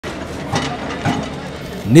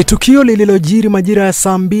Ni tukio lililojiri majira ya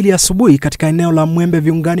saa 2 asubuhi katika eneo la Mwembe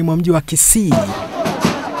viungani mwa mji wa Kisii.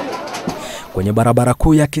 Kwenye barabara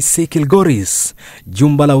kuu ya Kisii Kilgoris,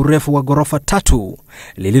 jumba la urefu wa ghorofa 3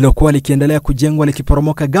 lililokuwa likiendelea kujengwa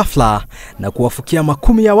likiporomoka ghafla na kuwafukia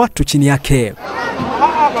makumi ya watu chini yake.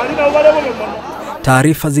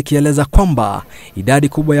 Taarifa zikieleza kwamba idadi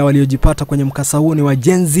kubwa ya waliojipata kwenye mkasa huu ni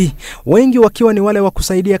wajenzi, wengi wakiwa ni wale wa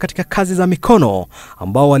kusaidia katika kazi za mikono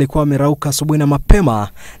ambao walikuwa wamerauka asubuhi na mapema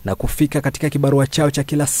na kufika katika kibarua chao cha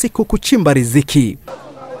kila siku kuchimba riziki.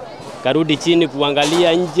 Karudi chini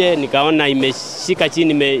kuangalia nje, nikaona imeshika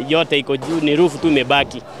chini yote iko juu, ni roof tu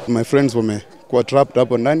imebaki. My friends wamekuwa trapped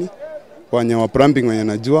hapo ndani, wa plumbing wenye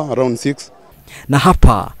najua around 6. Na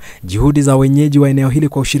hapa, juhudi za wenyeji wa eneo hili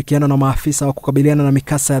kwa ushirikiano na maafisa wa kukabiliana na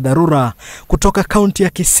mikasa ya dharura kutoka kaunti ya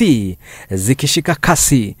Kisii zikishika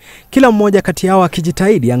kasi. Kila mmoja kati yao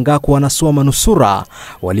akijitahidi angaa kuwanasua manusura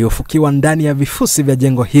waliofukiwa ndani ya vifusi vya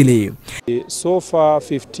jengo hili. So far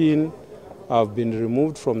 15 have been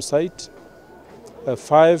removed from site.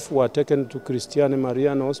 5 were taken to Christiane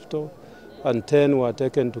Marian Hospital and 10 were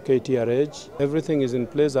taken to KTRH. Everything is in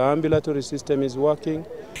place. The ambulatory system is working.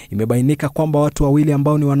 Imebainika kwamba watu wawili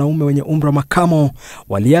ambao ni wanaume wenye umri wa makamo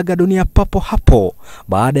waliaga dunia papo hapo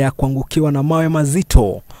baada ya kuangukiwa na mawe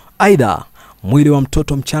mazito. Aidha, mwili wa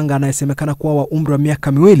mtoto mchanga anayesemekana kuwa wa umri wa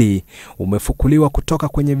miaka miwili umefukuliwa kutoka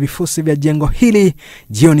kwenye vifusi vya jengo hili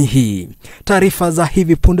jioni hii. Taarifa za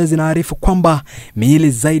hivi punde zinaarifu kwamba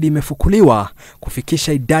miili zaidi imefukuliwa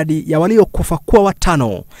kufikisha idadi ya waliokufa kuwa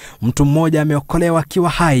 5. Mtu mmoja ameokolewa akiwa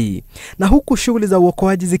hai. Na huku shughuli za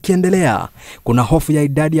uokoaji zikiendelea, kuna hofu ya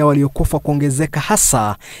idadi ya waliokufa kuongezeka,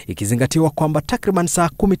 hasa ikizingatiwa kwamba takriban saa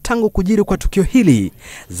 10 tangu kujiri kwa tukio hili,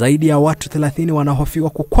 zaidi ya watu 30 wanahofiwa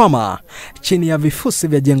kukwama chini ya vifusi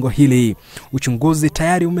vya jengo hili. Uchunguzi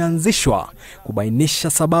tayari umeanzishwa kubainisha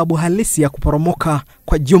sababu halisi ya kuporomoka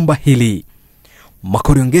kwa jumba hili.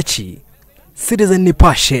 Makori Ongechi, Citizen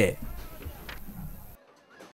Nipashe.